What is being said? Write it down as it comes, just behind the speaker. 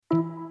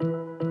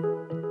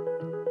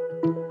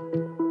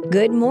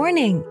Good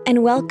morning,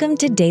 and welcome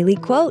to Daily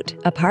Quote,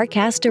 a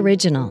Parcast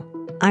original.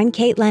 I'm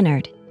Kate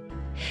Leonard.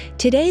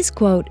 Today's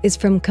quote is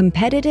from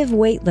competitive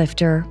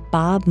weightlifter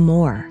Bob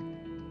Moore.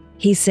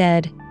 He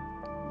said,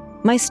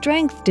 "My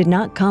strength did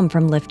not come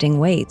from lifting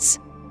weights.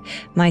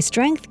 My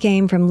strength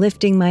came from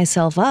lifting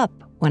myself up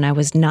when I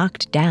was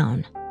knocked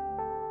down."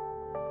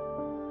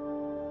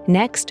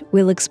 Next,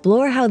 we'll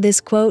explore how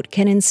this quote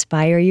can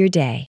inspire your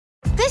day.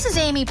 This is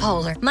Amy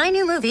Poehler. My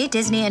new movie,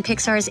 Disney and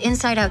Pixar's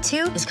Inside Out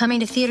 2, is coming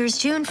to theaters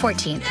June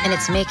 14th, and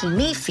it's making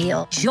me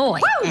feel joy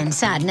and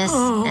sadness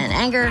and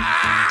anger,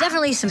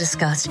 definitely some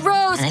disgust, and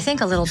I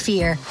think a little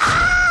fear.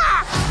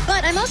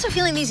 But I'm also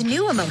feeling these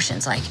new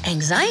emotions like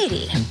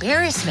anxiety,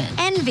 embarrassment,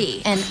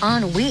 envy, and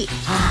ennui.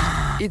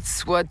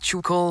 It's what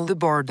you call the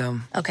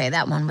boredom. Okay,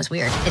 that one was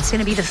weird. It's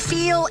gonna be the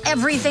feel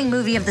everything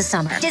movie of the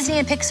summer. Disney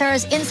and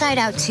Pixar's Inside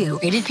Out 2,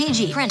 rated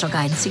PG, parental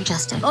guidance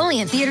suggested. Only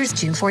in theaters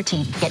June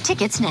 14th. Get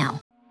tickets now.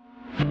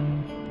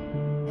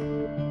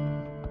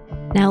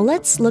 Now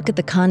let's look at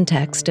the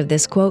context of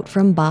this quote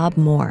from Bob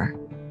Moore.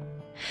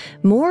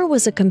 Moore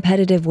was a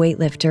competitive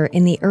weightlifter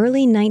in the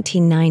early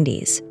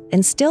 1990s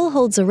and still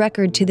holds a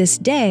record to this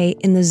day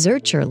in the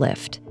Zercher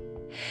lift.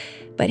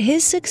 But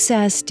his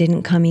success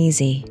didn't come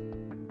easy.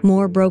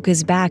 Moore broke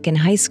his back in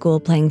high school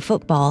playing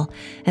football,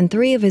 and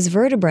 3 of his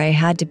vertebrae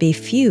had to be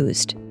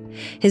fused.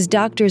 His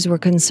doctors were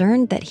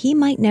concerned that he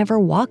might never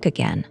walk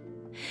again.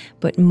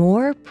 But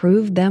Moore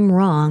proved them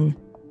wrong,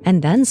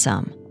 and then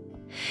some.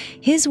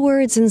 His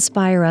words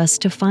inspire us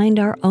to find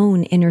our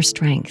own inner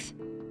strength.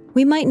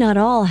 We might not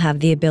all have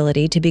the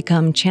ability to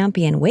become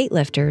champion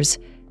weightlifters,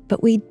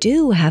 but we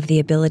do have the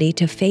ability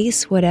to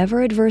face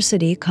whatever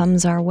adversity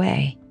comes our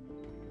way.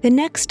 The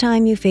next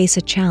time you face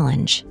a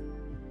challenge,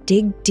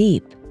 dig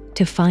deep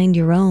to find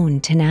your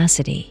own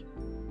tenacity.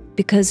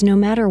 Because no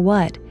matter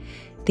what,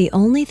 the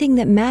only thing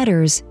that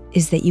matters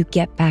is that you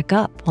get back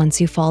up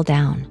once you fall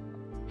down.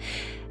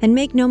 And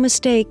make no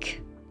mistake,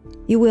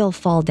 you will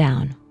fall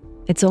down.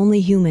 It's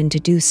only human to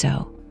do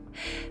so.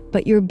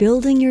 But you're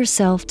building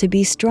yourself to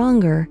be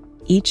stronger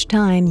each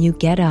time you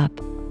get up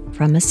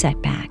from a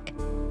setback.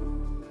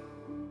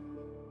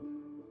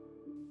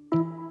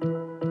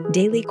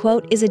 Daily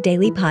Quote is a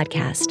daily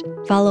podcast.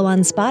 Follow on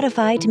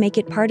Spotify to make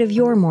it part of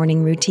your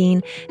morning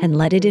routine and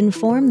let it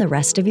inform the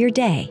rest of your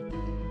day.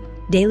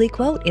 Daily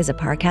Quote is a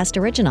Parcast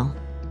original.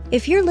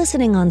 If you're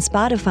listening on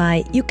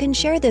Spotify, you can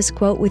share this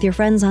quote with your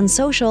friends on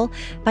social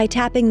by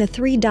tapping the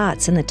 3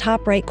 dots in the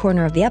top right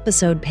corner of the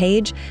episode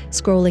page,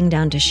 scrolling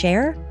down to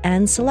share,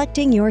 and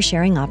selecting your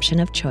sharing option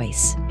of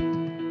choice.